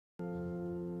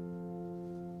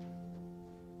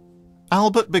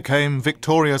Albert became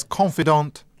Victoria's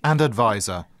confidant and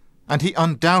advisor, and he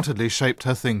undoubtedly shaped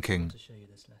her thinking.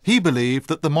 He believed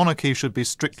that the monarchy should be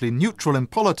strictly neutral in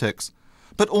politics,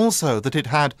 but also that it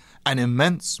had an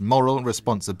immense moral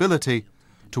responsibility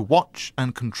to watch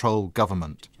and control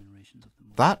government.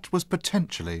 That was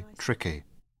potentially tricky.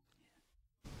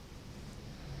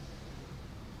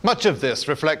 Much of this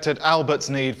reflected Albert's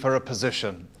need for a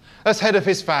position. As head of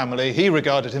his family, he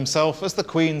regarded himself as the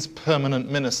Queen's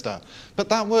permanent minister. But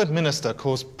that word minister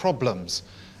caused problems.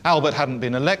 Albert hadn't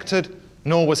been elected,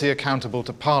 nor was he accountable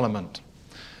to Parliament.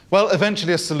 Well,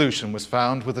 eventually a solution was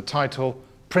found with the title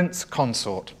Prince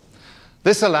Consort.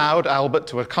 This allowed Albert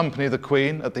to accompany the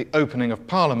Queen at the opening of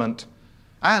Parliament,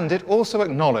 and it also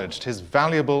acknowledged his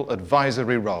valuable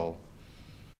advisory role.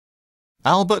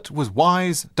 Albert was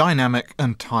wise, dynamic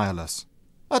and tireless.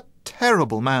 A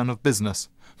terrible man of business,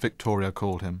 Victoria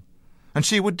called him, and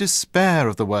she would despair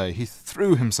of the way he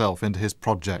threw himself into his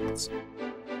projects.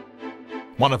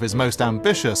 One of his most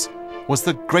ambitious was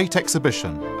the Great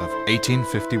Exhibition of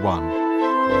 1851.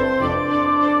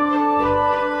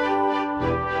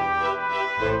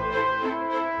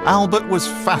 Albert was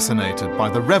fascinated by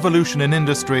the revolution in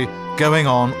industry going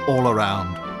on all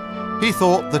around. He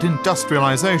thought that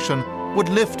industrialization would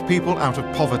lift people out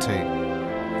of poverty.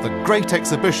 The Great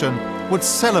Exhibition would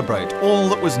celebrate all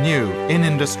that was new in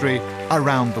industry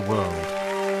around the world.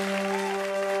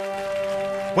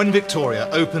 When Victoria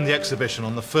opened the exhibition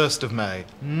on the 1st of May,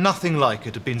 nothing like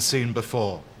it had been seen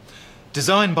before.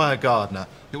 Designed by a gardener,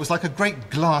 it was like a great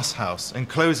glass house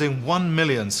enclosing 1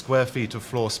 million square feet of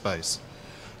floor space.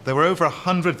 There were over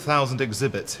 100,000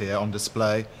 exhibits here on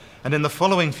display, and in the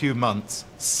following few months,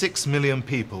 6 million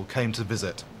people came to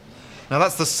visit. Now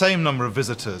that's the same number of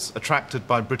visitors attracted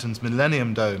by Britain's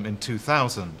Millennium Dome in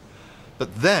 2000,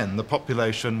 but then the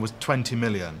population was 20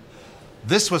 million.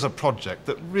 This was a project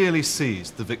that really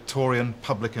seized the Victorian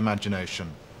public imagination.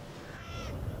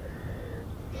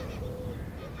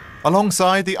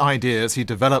 Alongside the ideas he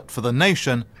developed for the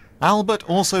nation, Albert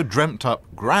also dreamt up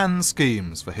grand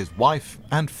schemes for his wife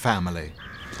and family.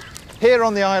 Here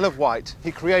on the Isle of Wight,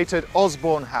 he created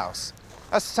Osborne House,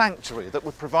 a sanctuary that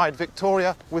would provide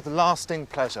Victoria with lasting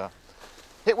pleasure.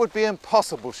 It would be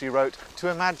impossible, she wrote, to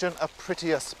imagine a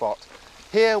prettier spot.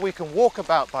 Here we can walk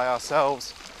about by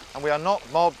ourselves and we are not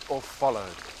mobbed or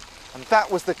followed. And that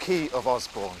was the key of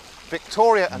Osborne.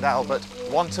 Victoria and Albert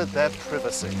wanted their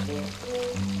privacy.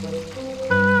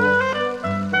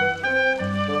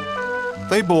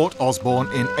 They bought Osborne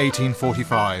in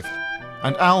 1845,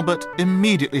 and Albert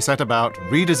immediately set about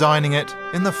redesigning it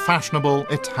in the fashionable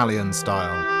Italian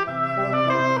style.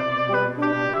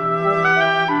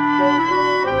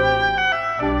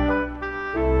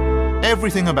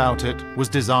 Everything about it was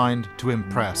designed to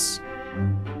impress.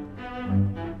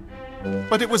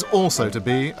 But it was also to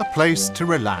be a place to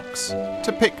relax,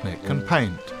 to picnic and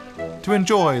paint, to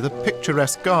enjoy the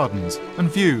picturesque gardens and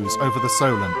views over the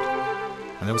Solent.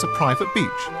 And there was a private beach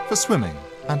for swimming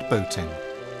and boating.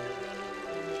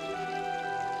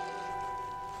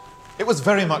 It was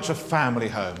very much a family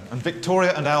home, and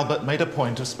Victoria and Albert made a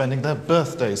point of spending their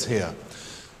birthdays here.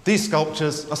 These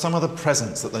sculptures are some of the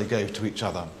presents that they gave to each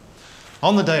other.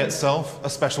 On the day itself, a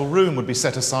special room would be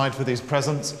set aside for these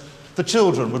presents. The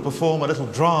children would perform a little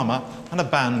drama and a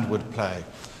band would play.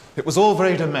 It was all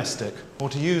very domestic, or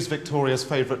to use Victoria's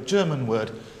favourite German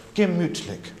word,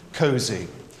 gemütlich, cosy.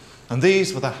 And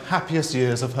these were the happiest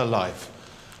years of her life.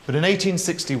 But in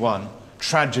 1861,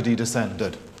 tragedy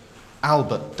descended.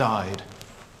 Albert died.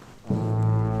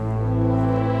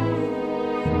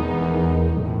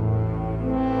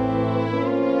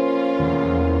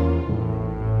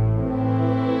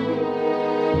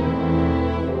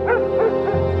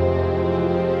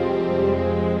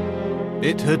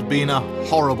 It had been a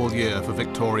horrible year for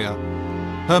Victoria.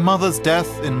 Her mother's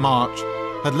death in March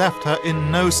had left her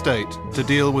in no state to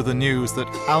deal with the news that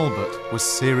Albert was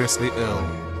seriously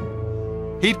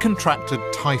ill. He'd contracted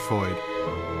typhoid,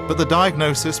 but the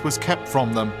diagnosis was kept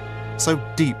from them, so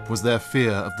deep was their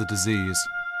fear of the disease.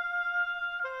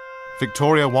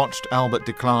 Victoria watched Albert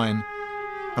decline,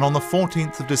 and on the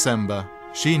 14th of December,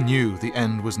 she knew the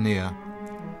end was near.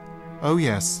 "Oh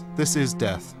yes, this is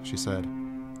death," she said.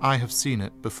 "I have seen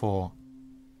it before."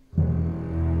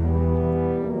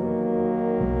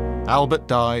 Albert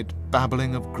died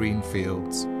babbling of green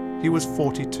fields. He was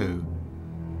 42.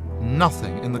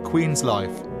 Nothing in the Queen's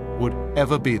life would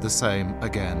ever be the same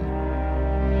again.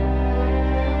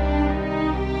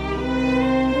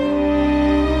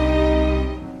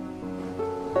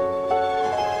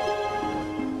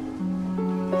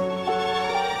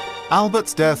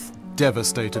 Albert's death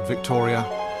devastated Victoria.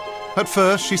 At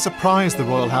first, she surprised the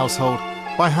royal household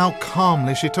by how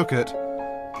calmly she took it.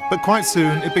 But quite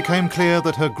soon, it became clear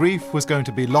that her grief was going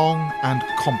to be long and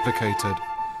complicated.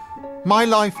 "My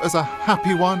life as a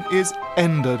happy one is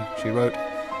ended," she wrote.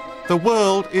 "The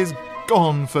world is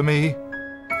gone for me."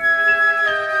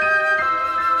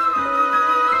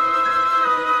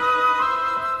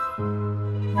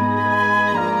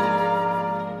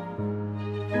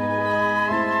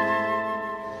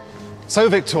 So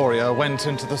Victoria went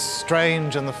into the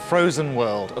strange and the frozen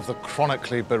world of the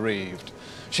chronically bereaved.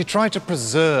 She tried to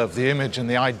preserve the image and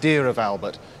the idea of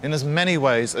Albert in as many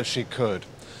ways as she could.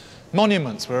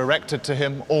 Monuments were erected to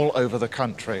him all over the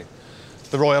country.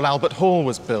 The Royal Albert Hall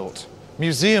was built.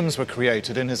 Museums were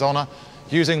created in his honour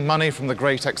using money from the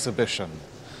Great Exhibition.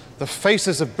 The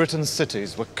faces of Britain's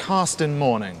cities were cast in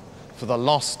mourning for the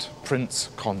lost Prince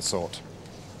Consort.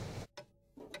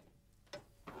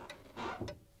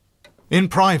 In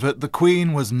private, the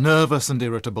Queen was nervous and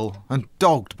irritable and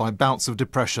dogged by bouts of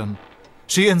depression.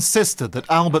 She insisted that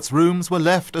Albert's rooms were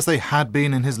left as they had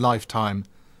been in his lifetime.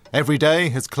 Every day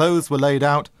his clothes were laid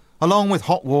out, along with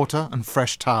hot water and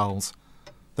fresh towels.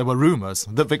 There were rumours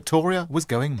that Victoria was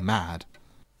going mad.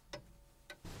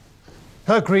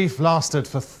 Her grief lasted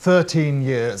for 13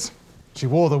 years. She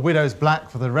wore the widow's black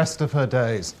for the rest of her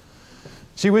days.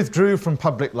 She withdrew from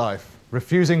public life,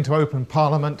 refusing to open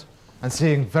Parliament and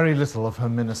seeing very little of her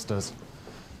ministers.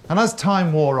 And as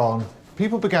time wore on,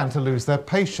 people began to lose their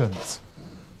patience.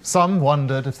 Some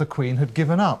wondered if the Queen had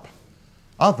given up.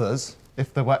 Others,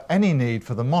 if there were any need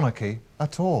for the monarchy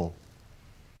at all.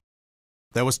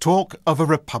 There was talk of a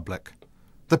republic.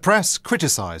 The press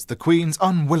criticised the Queen's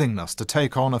unwillingness to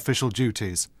take on official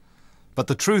duties. But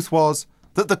the truth was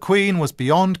that the Queen was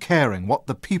beyond caring what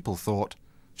the people thought.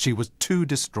 She was too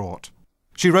distraught.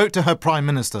 She wrote to her Prime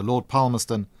Minister, Lord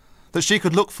Palmerston, that she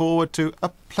could look forward to a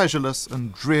pleasureless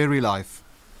and dreary life.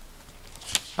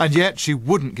 And yet she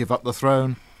wouldn't give up the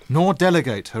throne, nor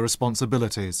delegate her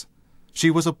responsibilities. She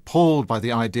was appalled by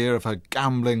the idea of her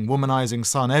gambling, womanising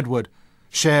son Edward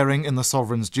sharing in the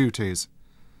sovereign's duties.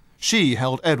 She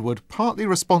held Edward partly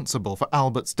responsible for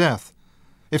Albert's death,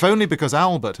 if only because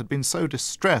Albert had been so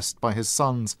distressed by his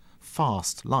son's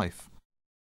fast life.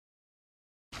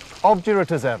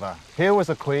 Obdurate as ever, here was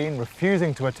a Queen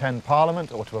refusing to attend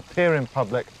Parliament or to appear in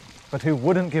public, but who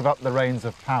wouldn't give up the reins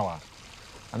of power.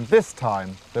 And this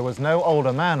time, there was no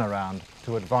older man around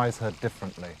to advise her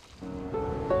differently.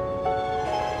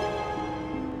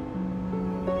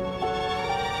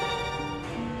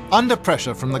 Under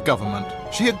pressure from the government,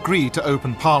 she agreed to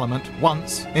open Parliament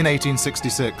once in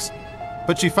 1866,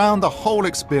 but she found the whole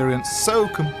experience so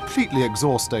completely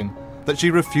exhausting that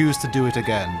she refused to do it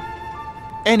again.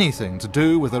 Anything to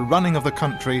do with the running of the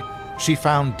country she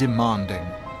found demanding.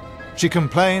 She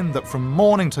complained that from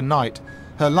morning to night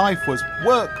her life was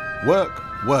work,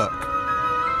 work, work.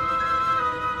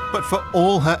 But for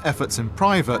all her efforts in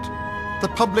private,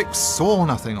 the public saw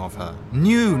nothing of her,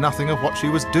 knew nothing of what she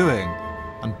was doing,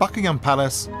 and Buckingham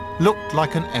Palace looked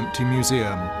like an empty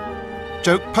museum.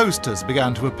 Joke posters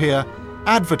began to appear,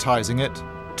 advertising it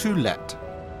to let.